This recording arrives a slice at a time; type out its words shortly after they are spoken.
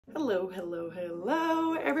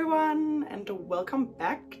Hello everyone, and welcome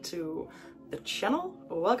back to the channel.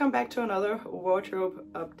 Welcome back to another wardrobe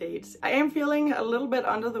update. I am feeling a little bit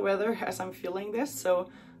under the weather as I'm feeling this,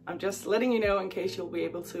 so I'm just letting you know in case you'll be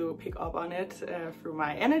able to pick up on it through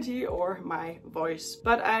my energy or my voice.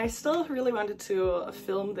 But I still really wanted to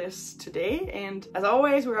film this today, and as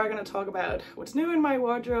always we are going to talk about what's new in my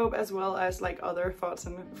wardrobe as well as like other thoughts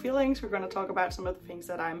and feelings. We're going to talk about some of the things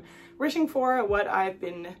that I'm wishing for, what I've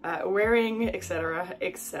been wearing, etc,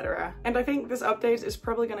 etc. And I think this update is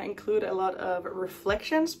probably going to include a lot of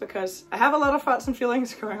reflections because I have a lot of thoughts and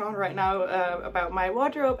feelings going on right now about my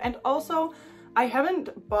wardrobe, and also I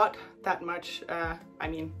haven't bought that much, I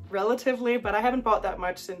mean relatively, but I haven't bought that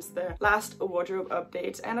much since the last wardrobe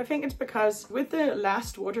update. And I think it's because with the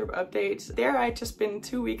last wardrobe update there, I'd just been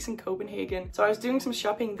 2 weeks in Copenhagen. So I was doing some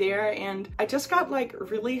shopping there and I just got like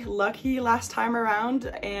really lucky last time around,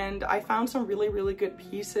 and I found some really good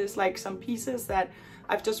pieces, like some pieces that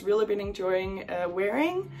I've just really been enjoying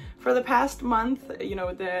wearing for the past month. You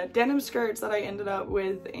know, the denim skirts that I ended up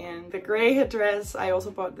with and the grey dress. I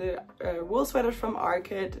also bought the wool sweater from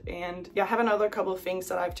Arcade, and yeah, I have another couple of things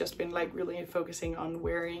that I've just been like really focusing on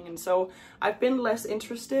wearing. And so I've been less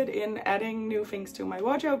interested in adding new things to my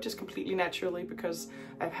wardrobe just completely naturally because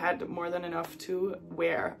I've had more than enough to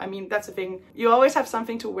wear. I mean, that's the thing. You always have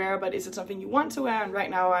something to wear, but is it something you want to wear? And right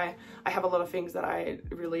now I have a lot of things that I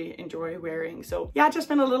really enjoy wearing. So yeah, just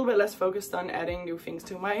been a little bit less focused on adding new things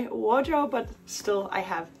to my wardrobe, but still I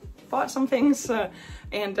have bought some things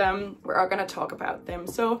and we're going to talk about them.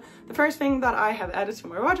 So the first thing that I have added to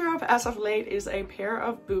my wardrobe as of late is a pair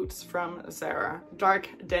of boots from Zara, dark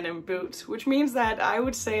denim boots, which means that I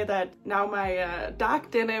would say that now my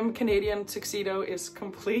dark denim Canadian tuxedo is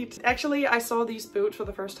complete. Actually, I saw these boots for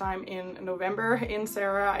the first time in November in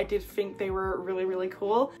Zara. I did think they were really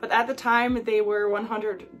cool, but at the time they were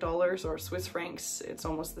 $100 or Swiss francs. It's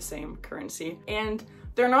almost the same currency, and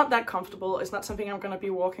they're not that comfortable. It's not something I'm gonna be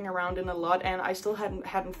walking around in a lot, and I still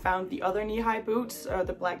hadn't found the other knee-high boots,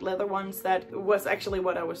 the black leather ones. That was actually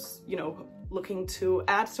what I was, you know, looking to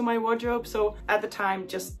add to my wardrobe. So at the time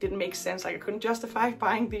just didn't make sense. Like I couldn't justify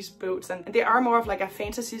buying these boots, and they are more of like a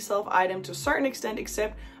fantasy self item to a certain extent,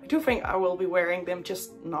 except I do think I will be wearing them,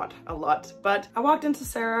 just not a lot. But I walked into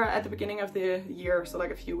Zara at the beginning of the year, so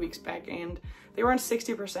like a few weeks back, and they were on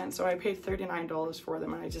 60%, so I paid $39 for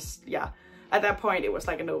them, and I just, yeah, at that point it was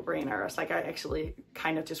like a no-brainer. It's like I actually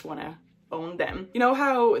kind of just want to own them. You know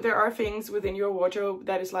how there are things within your wardrobe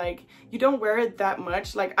that is like you don't wear it that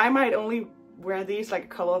much? Like I might only wear these like a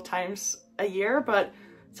couple of times a year, but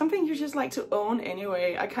something you just like to own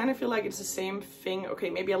anyway. I kind of feel like it's the same thing, okay,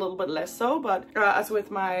 maybe a little bit less so, but as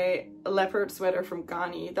with my leopard sweater from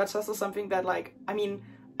Ghani, that's also something that, like, I mean,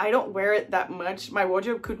 I don't wear it that much. My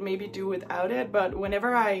wardrobe could maybe do without it, but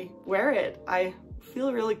whenever I wear it, I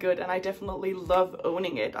feel really good, and I definitely love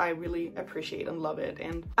owning it. I really appreciate and love it,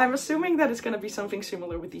 and I'm assuming that it's gonna be something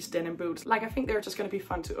similar with these denim boots. Like I think they're just gonna be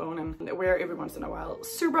fun to own and wear every once in a while.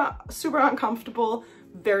 Super uncomfortable,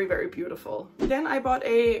 very beautiful. Then I bought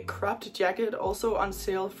a cropped jacket also on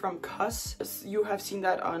sale from COS. You have seen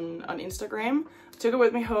that on Instagram. Took it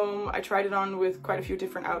with me home. I tried it on with quite a few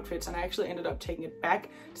different outfits, and I actually ended up taking it back.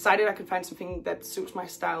 Decided I could find something that suits my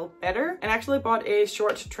style better, and actually bought a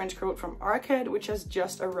short trench coat from Arcade, which has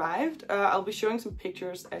just arrived. I'll be showing some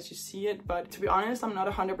pictures as you see it, but to be honest, I'm not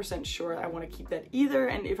 100% sure I want to keep that either.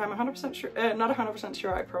 And if I'm 100% sure, not 100%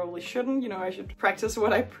 sure, I probably shouldn't. You know, I should practice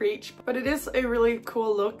what I preach. But it is a really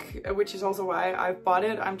cool look, which is also why I've bought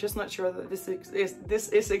it. I'm just not sure that this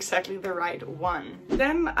is exactly the right one.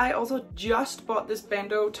 Then I also just bought this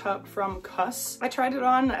bandeau top from COS. I tried it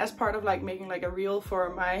on as part of like making like a reel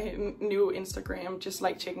for my new Instagram, just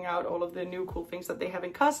like checking out all of the new cool things that they have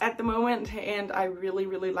in COS at the moment, and I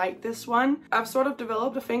really like this one. I've sort of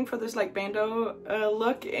developed a thing for this like bandeau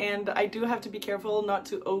look, and I do have to be careful not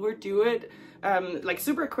to overdo it. Like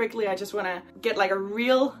super quickly, I just want to get like a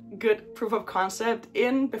real good proof of concept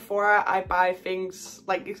in before I buy things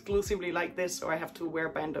like exclusively like this, or I have to wear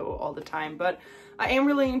bandeau all the time. But I am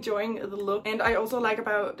really enjoying the look, and I also like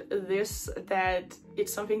about this that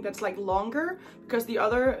it's something that's like longer, because the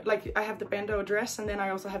other, like I have the bandeau dress and then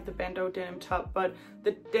I also have the bandeau denim top, but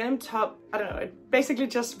the denim top, I don't know, basically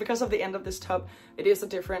just because of the end of this top, it is a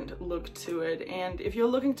different look to it. And if you're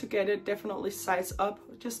looking to get it, definitely size up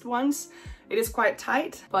just once. It is quite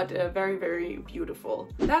tight, but very beautiful.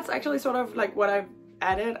 That's actually sort of like what I've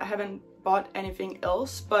added. I haven't bought anything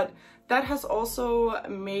else, but that has also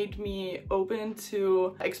made me open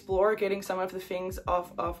to explore getting some of the things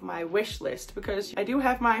off of my wish list, because I do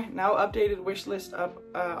have my now updated wish list up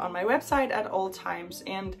on my website at all times,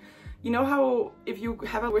 and you know how if you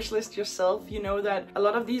have a wish list yourself, you know that a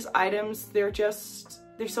lot of these items,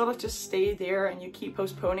 they sort of just stay there and you keep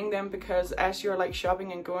postponing them because as you're like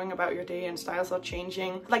shopping and going about your day and styles are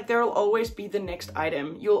changing, like there'll always be the next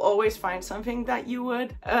item. You'll always find something that you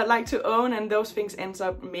would like to own, and those things ends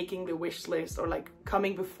up making the wish list or like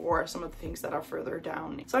coming before some of the things that are further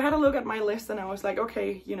down. So I had a look at my list and I was like,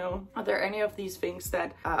 okay, you know, are there any of these things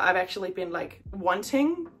that I've actually been like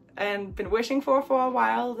wanting and been wishing for a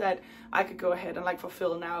while that I could go ahead and like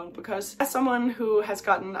fulfill now? Because as someone who has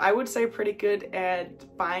gotten, I would say, pretty good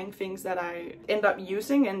at buying things that I end up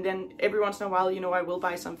using, and then every once in a while, you know, I will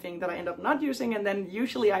buy something that I end up not using, and then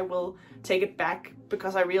usually I will take it back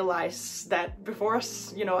because I realize that before,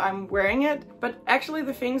 you know, I'm wearing it. But actually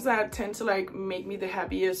the things that tend to like make me the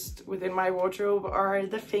happiest within my wardrobe are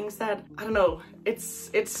the things that, I don't know,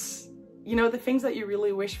 it's you know, the things that you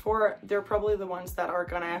really wish for, they're probably the ones that are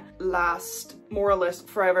gonna last more or less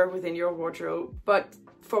forever within your wardrobe. But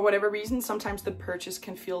for whatever reason, sometimes the purchase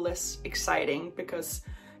can feel less exciting because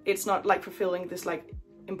it's not like fulfilling this like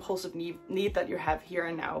impulsive need that you have here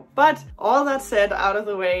and now. But all that said, out of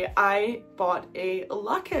the way, I bought a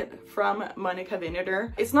locket from Monica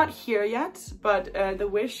Vinader. It's not here yet, but the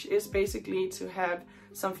wish is basically to have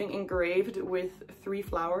something engraved with 3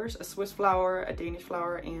 flowers, a Swiss flower, a Danish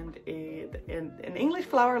flower, and an English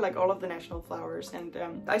flower, like all of the national flowers. And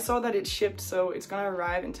I saw that it shipped, so it's gonna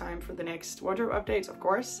arrive in time for the next wardrobe updates, of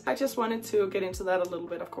course. I just wanted to get into that a little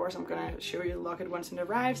bit. Of course, I'm gonna show you the locket once it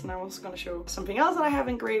arrives, and I'm also gonna show something else that I have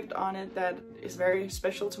engraved on it that is very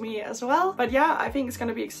special to me as well. But yeah, I think it's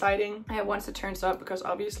gonna be exciting once it turns up, because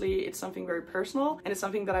obviously it's something very personal and it's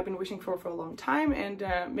something that I've been wishing for a long time. And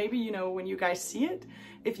maybe, you know, when you guys see it,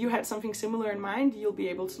 if you had something similar in mind, you'll be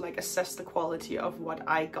able to like assess the quality of what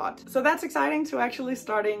I got. So that's exciting to actually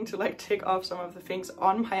starting to like tick off some of the things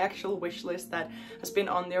on my actual wish list that has been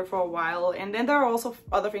on there for a while. And then there are also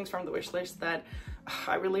other things from the wish list that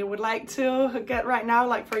I really would like to get right now,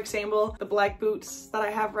 like for example the black boots that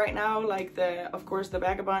I have right now, like of course the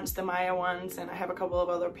vagabonds, the Maya ones, and I have a couple of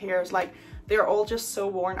other pairs. Like they're all just so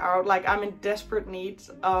worn out. Like I'm in desperate need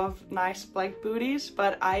of nice black booties,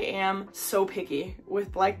 but I am so picky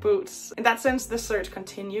with black boots. In that sense, the search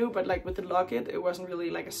continued, but like with the locket, it wasn't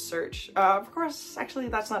really like a search. Of course, actually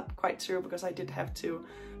that's not quite true, because I did have to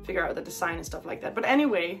figure out the design and stuff like that. But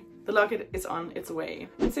anyway, the locket is on its way.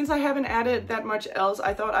 And since I haven't added that much else,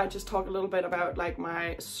 I thought I'd just talk a little bit about like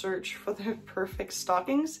my search for the perfect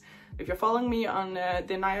stockings. If you're following me on the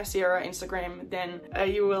Najasierra Instagram, then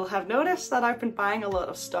you will have noticed that I've been buying a lot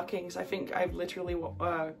of stockings. I think I've literally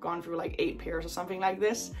gone through like 8 pairs or something like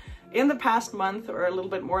this in the past month, or a little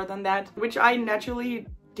bit more than that, which I naturally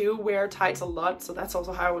do wear tights a lot, so that's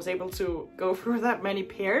also how I was able to go through that many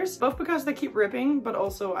pairs, both because they keep ripping, but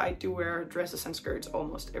also I do wear dresses and skirts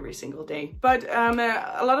almost every single day. But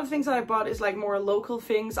a lot of things that I bought is like more local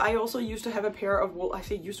things. I also used to have a pair of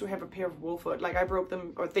wool foot. Like I broke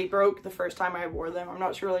them, or they broke the first time I wore them. I'm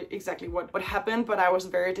not sure exactly what happened, but I was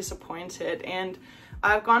very disappointed. And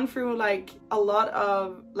I've gone through like a lot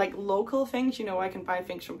of like local things. You know, I can buy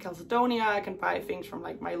things from Caledonia, I can buy things from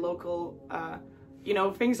like my local you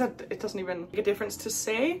know, things that it doesn't even make a difference to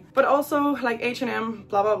say, but also like H&M,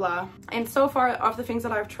 blah, blah, blah. And so far of the things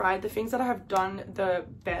that I've tried, the things that I have done the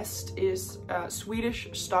best is Swedish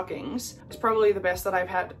stockings. It's probably the best that I've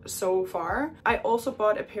had so far. I also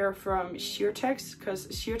bought a pair from Sheertex, because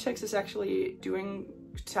Sheertex is actually doing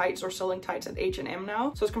tights or selling tights at H&M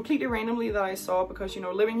now. So it's completely randomly that I saw, because, you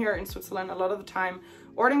know, living here in Switzerland, a lot of the time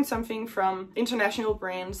ordering something from international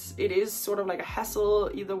brands, it is sort of like a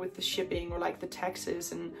hassle, either with the shipping or like the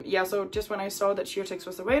taxes. And yeah, so just when I saw that Sheertex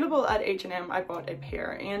was available at H&M, I bought a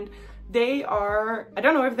pair, and they are, I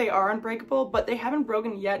don't know if they are unbreakable, but they haven't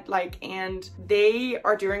broken yet, like, and they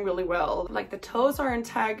are doing really well. Like the toes are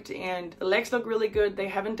intact and the legs look really good. They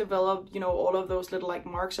haven't developed, you know, all of those little like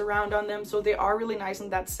marks around on them, so they are really nice in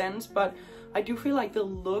that sense. But I do feel like the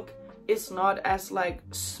look is not as like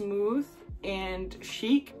smooth and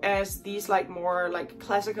chic as these like more like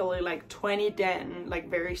classically like 2010 like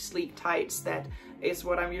very sleek tights that is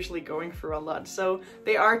what I'm usually going through a lot. So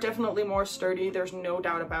they are definitely more sturdy, there's no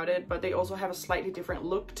doubt about it, but they also have a slightly different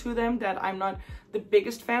look to them that I'm not the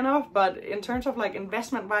biggest fan of. But in terms of like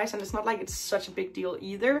investment wise, and it's not like it's such a big deal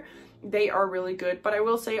either, they are really good. But I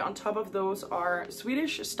will say on top of those are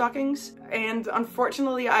Swedish stockings, and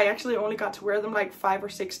unfortunately I actually only got to wear them like 5 or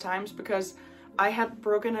 6 times, because I had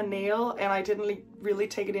broken a nail and I didn't really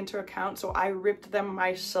take it into account, so I ripped them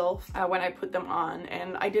myself when I put them on, and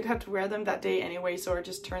I did have to wear them that day anyway, so I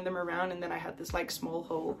just turned them around and then I had this like small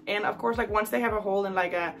hole. And of course, like once they have a hole in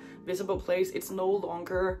like a visible place, it's no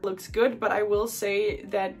longer looks good, but I will say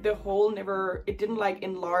that the hole it didn't like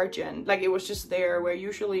enlarge, and like it was just there, where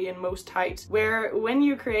usually in most tights, where when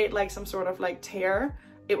you create like some sort of like tear,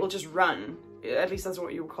 it will just run. At least that's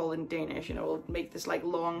what you call in Danish, you know, it'll make this like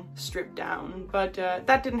long strip down, but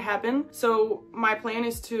that didn't happen. So my plan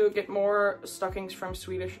is to get more stockings from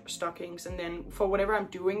Swedish Stockings, and then for whatever I'm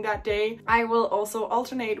doing that day, I will also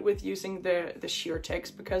alternate with using the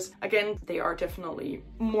Sheer-Tex, because again, they are definitely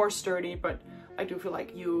more sturdy, but I do feel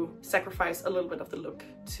like you sacrifice a little bit of the look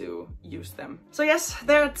to use them. So yes,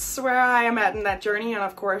 that's where I am at in that journey, and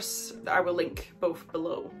of course I will link both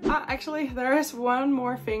below. Actually, there is one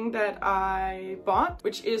more thing that I bought,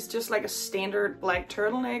 which is just like a standard black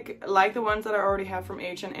turtleneck, like the ones that I already have from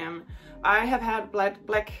H&M. I have had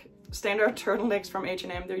black standard turtlenecks from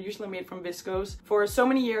H&M. They're usually made from viscose for so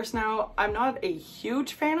many years now. I'm not a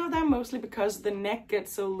huge fan of them, mostly because the neck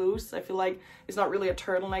gets so loose. I feel like it's not really a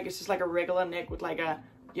turtleneck, it's just like a regular neck with like a,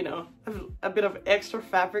 you know, a bit of extra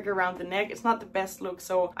fabric around the neck. It's not the best look,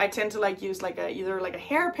 so I tend to like use like either like a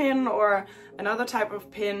hairpin or another type of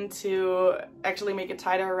pin to actually make it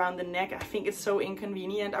tighter around the neck. I think it's so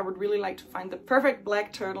inconvenient. I would really like to find the perfect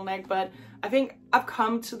black turtleneck, but I think I've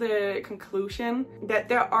come to the conclusion that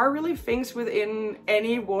there are really things within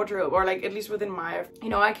any wardrobe, or like at least within my, you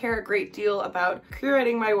know, I care a great deal about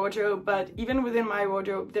curating my wardrobe, but even within my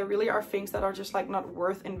wardrobe, there really are things that are just like not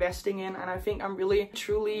worth investing in. And I think I'm really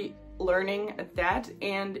truly learning that.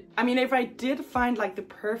 And I mean, if I did find like the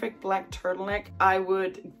perfect black turtleneck, I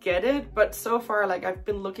would get it, but so far like I've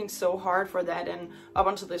been looking so hard for that, and up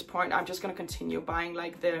until this point I'm just gonna continue buying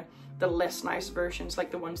like the less nice versions, like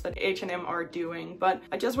the ones that H&M are doing. But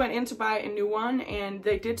I just went in to buy a new one, and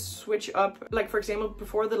they did switch up. Like for example,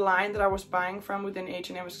 before the line that I was buying from within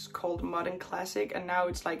H&M was called Modern Classic, and now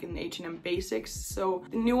it's like in H&M Basics. So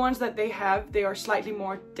the new ones that they have, they are slightly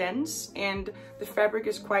more dense, and the fabric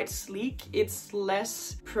is quite sleek. It's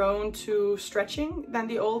less prone to stretching than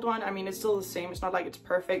the old one. I mean, it's still the same, it's not like it's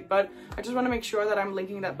perfect, but I just want to make sure that I'm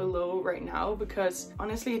linking that below right now, because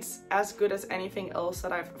honestly it's as good as anything else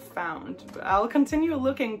that I've found. I'll continue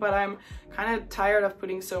looking, but I'm kind of tired of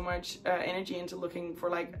putting so much energy into looking for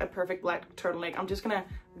like a perfect black turtleneck. I'm just gonna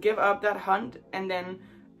give up that hunt and then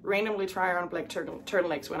randomly try on black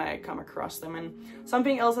turtlenecks when I come across them. And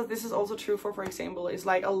something else that this is also true for example, is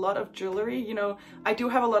like a lot of jewelry. You know, I do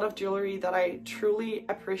have a lot of jewelry that I truly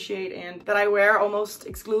appreciate and that I wear almost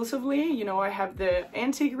exclusively. You know, I have the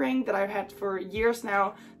antique ring that I've had for years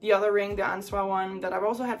now, the other ring, the Answa one, that I've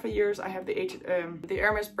also had for years. I have the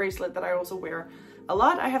Hermes bracelet that I also wear a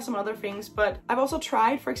lot. I have some other things, but I've also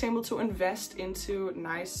tried, for example, to invest into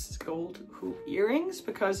nice gold hoop earrings,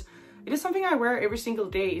 because it is something I wear every single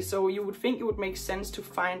day, so you would think it would make sense to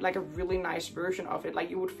find like a really nice version of it. Like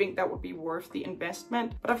you would think that would be worth the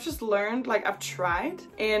investment, but I've just learned, like I've tried,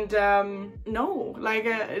 and no, like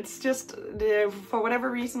it's just for whatever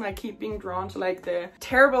reason I keep being drawn to like the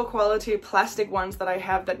terrible quality plastic ones that I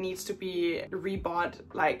have that needs to be rebought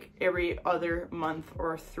like every other month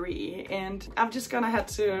or 3, and I'm just gonna have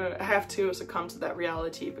to succumb to that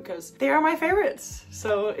reality because they are my favorites.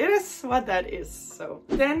 So it is what that is. So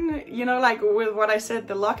then, you know, like with what I said,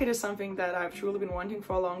 the locket is something that I've truly been wanting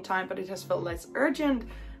for a long time, but it has felt less urgent.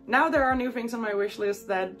 Now there are new things on my wish list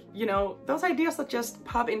that, you know, those ideas that just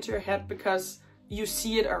pop into your head because you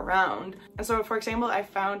see it around. And so, for example, I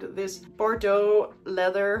found this Bordeaux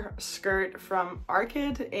leather skirt from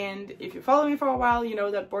Arcade, and if you follow me for a while, you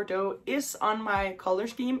know that Bordeaux is on my color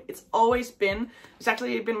scheme. It's always been. It's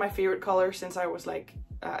actually been my favorite color since I was like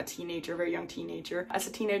a teenager, very young teenager. As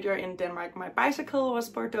a teenager in Denmark, my bicycle was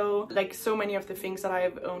Bordeaux. Like so many of the things that I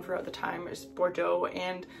have owned throughout the time is Bordeaux,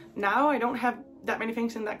 and now I don't have that many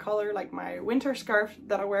things in that color. Like my winter scarf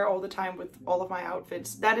that I wear all the time with all of my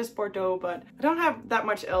outfits, that is Bordeaux, but I don't have that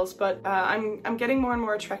much else. But I'm getting more and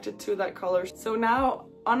more attracted to that color. So now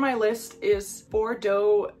on my list is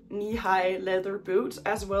Bordeaux knee-high leather boots,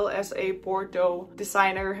 as well as a Bordeaux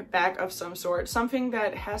designer bag of some sort. Something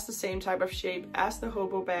that has the same type of shape as the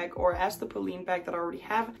hobo bag or as the Pauline bag that I already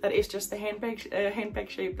have. That is just the handbag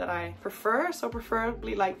shape that I prefer, so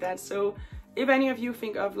preferably like that. So if any of you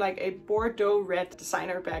think of like a Bordeaux red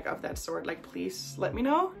designer bag of that sort, like please let me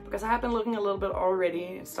know, because I have been looking a little bit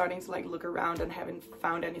already, starting to like look around and haven't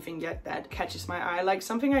found anything yet that catches my eye. Like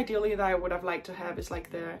something ideally that I would have liked to have is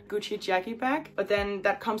like the Gucci Jackie bag, but then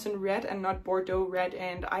that comes in red and not Bordeaux red,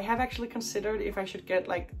 and I have actually considered if I should get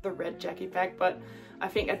like the red Jackie bag, but I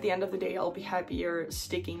think at the end of the day I'll be happier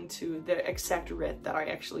sticking to the exact red that I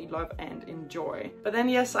actually love and enjoy. But then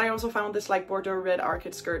yes, I also found this like Bordeaux red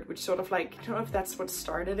arcade skirt, which sort of like, I don't know if that's what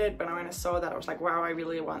started it, but when I saw that I was like, wow, I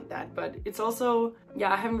really want that. But it's also,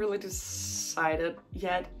 yeah, I haven't really decided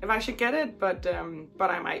yet if I should get it, but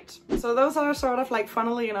I might. So those are sort of like,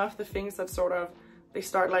 funnily enough, the things that sort of, they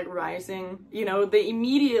start like rising, you know, they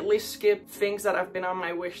immediately skip things that have been on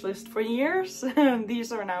my wish list for years.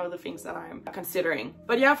 These are now the things that I'm considering.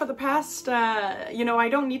 But yeah, for the past, you know, I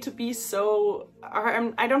don't need to be so,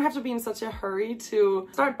 I don't have to be in such a hurry to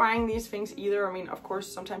start buying these things either. I mean, of course,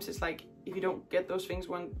 sometimes it's like, if you don't get those things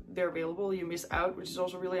when they're available, you miss out, which is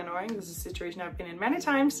also really annoying. This is a situation I've been in many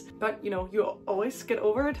times, but you know, you always get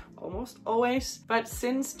over it, almost always. But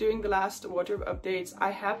since doing the last wardrobe updates,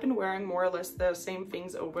 I have been wearing more or less the same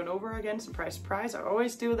things over and over again. Surprise, surprise, I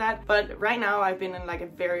always do that. But right now I've been in like a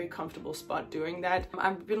very comfortable spot doing that.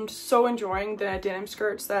 I've been so enjoying the denim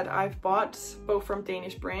skirts that I've bought, both from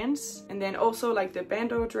Danish brands, and then also like the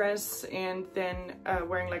bandeau dress, and then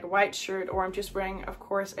wearing like a white shirt, or I'm just wearing, of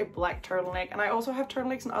course, a black turtleneck. And I also have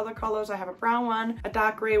turtlenecks in other colors. I have a brown one, a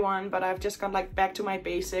dark gray one, but I've just gone like back to my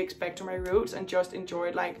basics, back to my roots, and just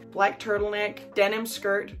enjoyed like black turtleneck, denim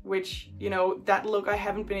skirt, which, you know, that look I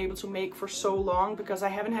haven't been able to make for so long because I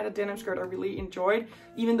haven't had a denim skirt I really enjoyed.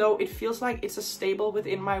 Even though it feels like it's a staple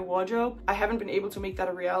within my wardrobe, I haven't been able to make that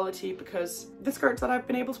a reality because the skirts that I've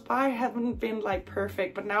been able to buy haven't been like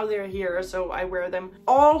perfect, but now they're here, so I wear them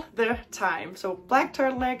all the time. So black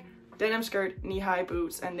turtleneck, denim skirt, knee-high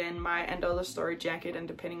boots, and then my And Other Story jacket, and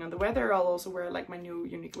depending on the weather I'll also wear like my new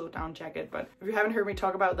Uniqlo down jacket. But if you haven't heard me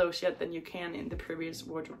talk about those yet, then you can in the previous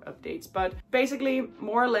wardrobe updates. But basically,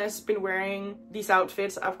 more or less been wearing these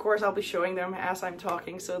outfits. Of course I'll be showing them as I'm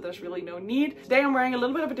talking, so there's really no need. Today I'm wearing a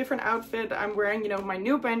little bit of a different outfit. I'm wearing, you know, my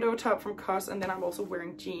new bandeau top from COS, and then I'm also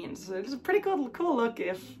wearing jeans. So it's a pretty cool look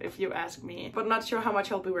if you ask me, but not sure how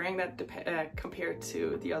much I'll be wearing that compared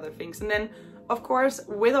to the other things. And then of course,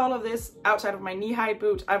 with all of this, outside of my knee-high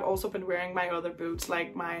boots, I've also been wearing my other boots,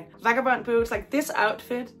 like my vagabond boots. Like this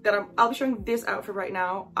outfit that I'll be showing this outfit right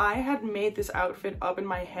now. I had made this outfit up in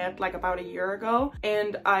my head like about a year ago,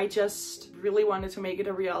 and I just really wanted to make it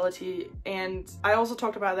a reality. And I also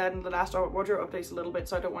talked about that in the last wardrobe updates a little bit,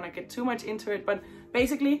 so I don't want to get too much into it. But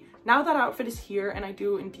basically, now that outfit is here, and I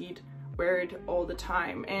do indeed wear it all the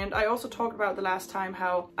time. And I also talked about the last time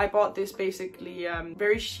how I bought this basically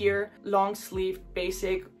very sheer long sleeve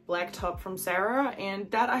basic black top from Zara,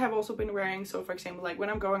 and that I have also been wearing. So for example, like when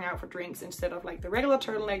I'm going out for drinks, instead of like the regular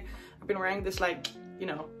turtleneck, I've been wearing this like, you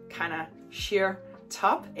know, kind of sheer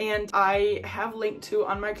top. And I have linked to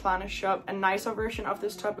on my Klarna shop a nicer version of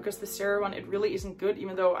this top, because the Zara one, it really isn't good,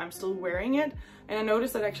 even though I'm still wearing it. And I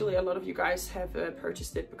noticed that actually a lot of you guys have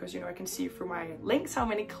purchased it, because, you know, I can see through my links how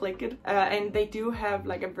many click it. And they do have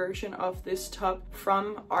like a version of this top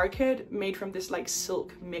from Arcade made from this like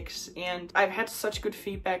silk mix, and I've had such good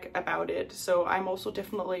feedback about it. So I'm also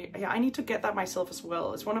definitely, yeah, I need to get that myself as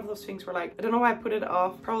well. It's one of those things where like, I don't know why I put it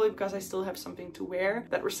off, probably because I still have something to wear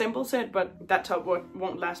that resembles it, but that top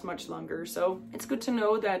won't last much longer. So it's good to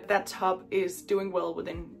know that that top is doing well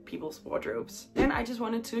within people's wardrobes. Then I just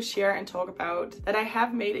wanted to share and talk about that I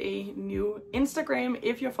have made a new Instagram.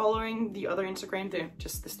 If you're following the other Instagram,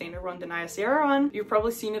 just the standard one, the Najasierra one, you've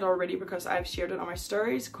probably seen it already because I've shared it on my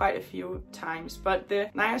stories quite a few times. But the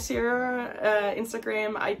Najasierra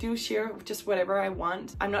Instagram, I do share just whatever I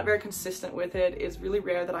want. I'm not very consistent with it. It's really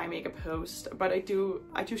rare that I make a post, but I do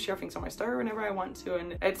share things on my story whenever I want to,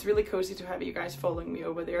 and it's really cozy to have you guys following me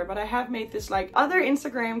over there. But I have made this like other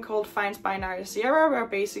Instagram called Finds by Najasierra, where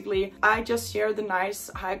basically I just share the nice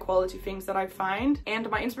high quality things that I find. And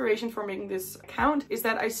my inspiration for making this account is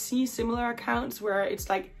that I see similar accounts where it's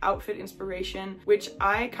like outfit inspiration, which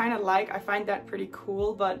I kind of like. I find that pretty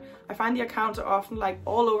cool, but I find the accounts are often like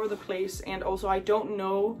all over the place, and also I don't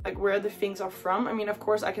know like where the things are from. I mean, of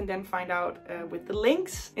course I can then find out with the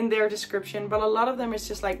links in their description, but a lot of them is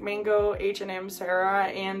just like Mango, H&M, Zara,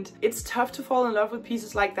 and it's tough to fall in love with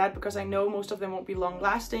pieces like that because I know most of them won't be long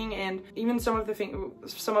lasting. And even some of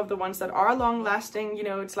the ones that are long lasting, you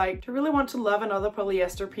know, it's like, to really want to love another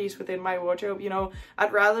polyester piece within my wardrobe, you know,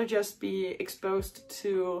 I'd rather just be exposed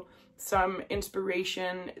to some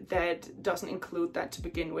inspiration that doesn't include that to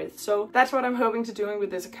begin with. So that's what I'm hoping to doing with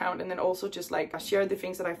this account, and then also just like share the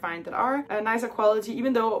things that I find that are nicer quality,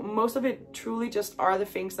 even though most of it truly just are the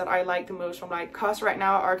things that I like the most from like COS right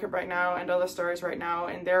now, Arcade right now, and Other Stories right now.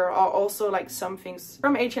 And there are also like some things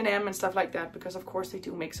from H&M and stuff like that, because of course they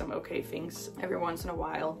do make some okay things every once in a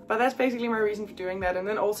while. But that's basically my reason for doing that. And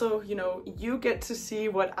then also, you know, you get to see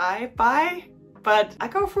what I buy but I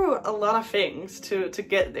go through a lot of things to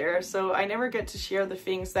get there, so I never get to share the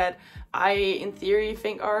things that I in theory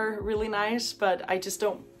think are really nice, but I just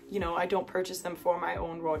don't, you know, I don't purchase them for my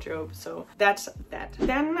own wardrobe. So that's that.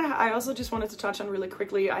 Then I also just wanted to touch on really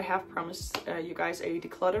quickly, I have promised you guys a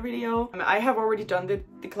declutter video. I have already done the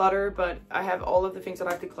declutter, but I have all of the things that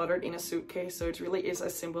I've decluttered in a suitcase, so it really is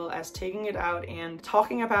as simple as taking it out and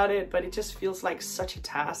talking about it, but it just feels like such a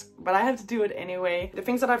task, but I have to do it anyway. The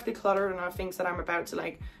things that I've decluttered are things that I'm about to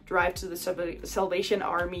like drive to the Salvation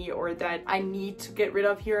Army, or that I need to get rid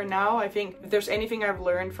of here and now. I think if there's anything I've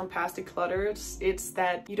learned from past declutters, it's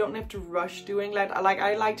that you don't have to rush doing that.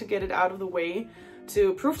 I like to get it out of the way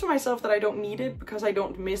to prove to myself that I don't need it because I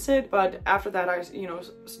don't miss it, but after that I, you know,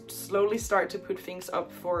 slowly start to put things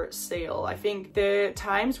up for sale. I think the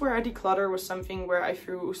times where I declutter was something where I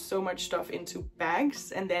threw so much stuff into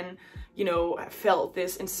bags and then, you know, felt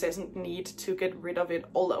this incessant need to get rid of it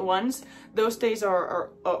all at once. Those days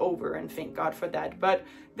are over, and thank God for that. But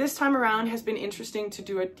this time around has been interesting to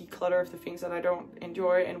do a declutter of the things that I don't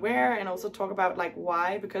enjoy and wear, and also talk about like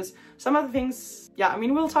why, because some of the things, yeah, I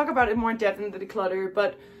mean, we'll talk about it more in depth in the declutter,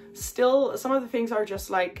 but still some of the things are just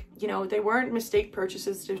like, you know, they weren't mistake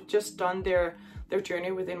purchases, they've just done their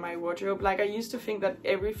journey within my wardrobe. Like I used to think that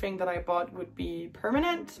everything that I bought would be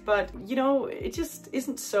permanent, but you know, it just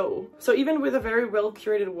isn't so. So even with a very well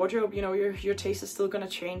curated wardrobe, you know, your taste is still gonna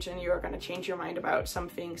change, and you're gonna change your mind about some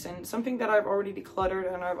things. And something that I've already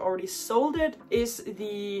decluttered and I've already sold it is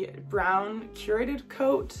the brown curated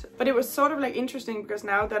coat. But it was sort of like interesting because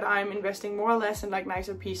now that I'm investing more or less in like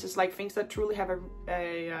nicer pieces, like things that truly have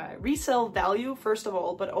a resale value first of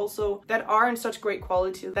all, but also that are in such great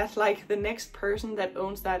quality that like the next person that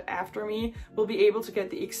owns that after me will be able to get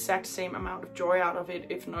the exact same amount of joy out of it,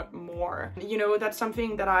 if not more. You know, that's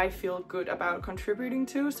something that I feel good about contributing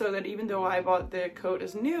to, so that even though I bought the coat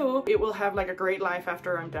as new, it will have like a great life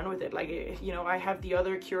after I'm done with it. Like, you know, I have the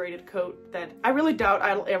other curated coat that I really doubt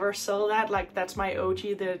I'll ever sell that. Like that's my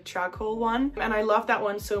OG, the charcoal one, and I love that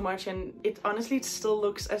one so much, and it honestly still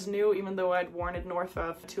looks as new even though I'd worn it north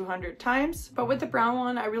of 200 times. But with the brown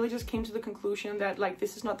one, I really just came to the conclusion that like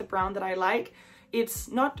this is not the brown that I like. It's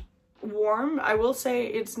not warm, I will say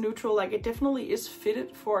it's neutral, like it definitely is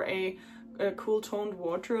fitted for a cool toned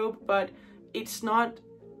wardrobe, but it's not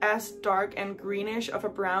as dark and greenish of a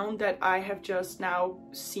brown that I have just now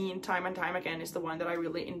seen time and time again is the one that I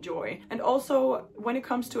really enjoy. And also when it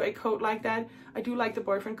comes to a coat like that, I do like the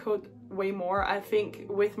boyfriend coat way more. I think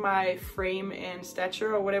with my frame and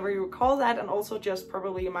stature, or whatever you would call that, and also just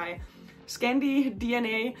probably my Scandi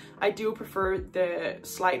DNA, I do prefer the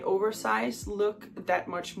slight oversized look that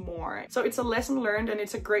much more. So it's a lesson learned, and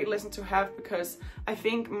it's a great lesson to have, because I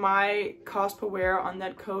think my cost per wear on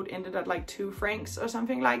that coat ended at like 2 francs or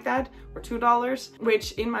something like that, or $2,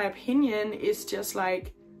 which in my opinion is just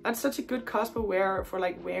like, that's such a good cost per wear for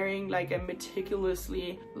like wearing like a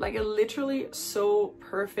meticulously, like a literally so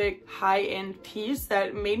perfect high-end piece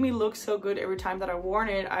that made me look so good every time that I worn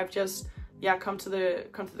it. I've just come to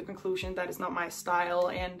the conclusion that it's not my style,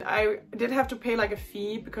 and I did have to pay like a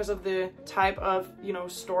fee because of the type of, you know,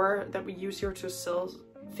 store that we use here to sell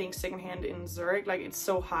things secondhand in Zurich. Like it's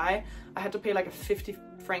so high, I had to pay like a 50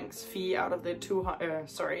 francs fee out of the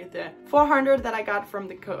the 400 that I got from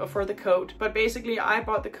for the coat. But basically I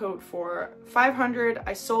bought the coat for 500,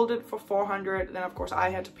 I sold it for 400, then of course I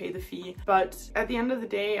had to pay the fee. But at the end of the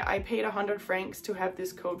day, I paid 100 francs to have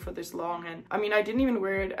this coat for this long, and I mean, I didn't even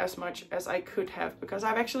wear it as much as I could have, because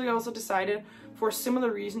I've actually also decided, for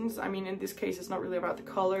similar reasons, I mean, in this case it's not really about the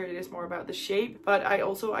color, it is more about the shape, but I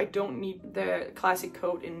don't need the classic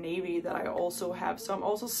coat in navy that I also have, so I'm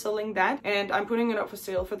also selling that, and I'm putting it up for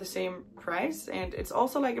sale for the same price. And it's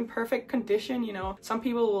also like in perfect condition, you know. Some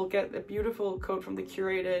people will get a beautiful coat from the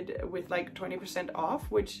curated with like 20% off,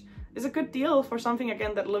 which is a good deal for something,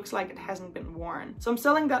 again, that looks like it hasn't been worn. So I'm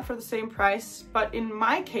selling that for the same price, but in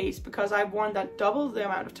my case, because I've worn that double the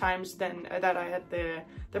amount of times than that I had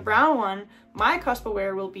the brown one, my cost per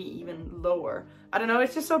wear will be even lower. I don't know,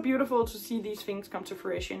 it's just so beautiful to see these things come to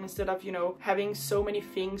fruition, instead of, you know, having so many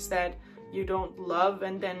things that you don't love,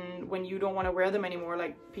 and then when you don't want to wear them anymore,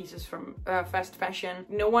 like pieces from fast fashion,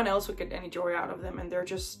 no one else would get any joy out of them, and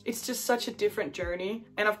it's just such a different journey.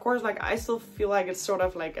 And of course, like, I still feel like it's sort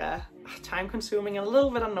of like a time consuming and a little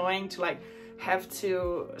bit annoying to like have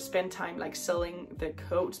to spend time like selling the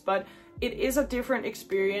coats, but it is a different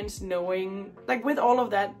experience knowing, like, with all of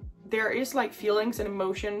that, there is like feelings and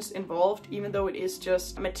emotions involved, even though it is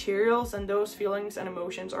just materials, and those feelings and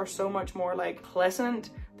emotions are so much more like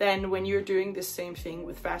pleasant than when you're doing the same thing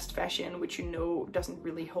with fast fashion, which you know doesn't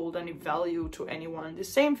really hold any value to anyone. The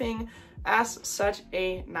same thing as such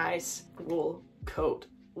a nice wool coat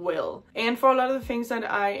will. And for a lot of the things that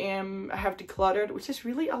I have decluttered, which is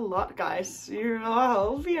really a lot, guys,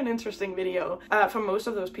 it'll be an interesting video. For most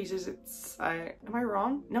of those pieces, am I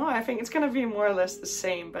wrong? No, I think it's gonna be more or less the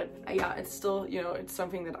same, but yeah, it's still, you know, it's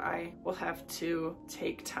something that I will have to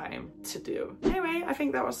take time to do. Anyway, I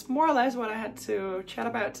think that was more or less what I had to chat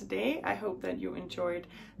about today. I hope that you enjoyed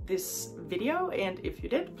this video, and if you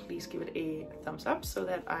did, please give it a thumbs up so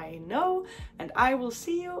that I know, and I will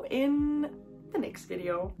see you in the next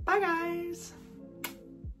video. Bye guys!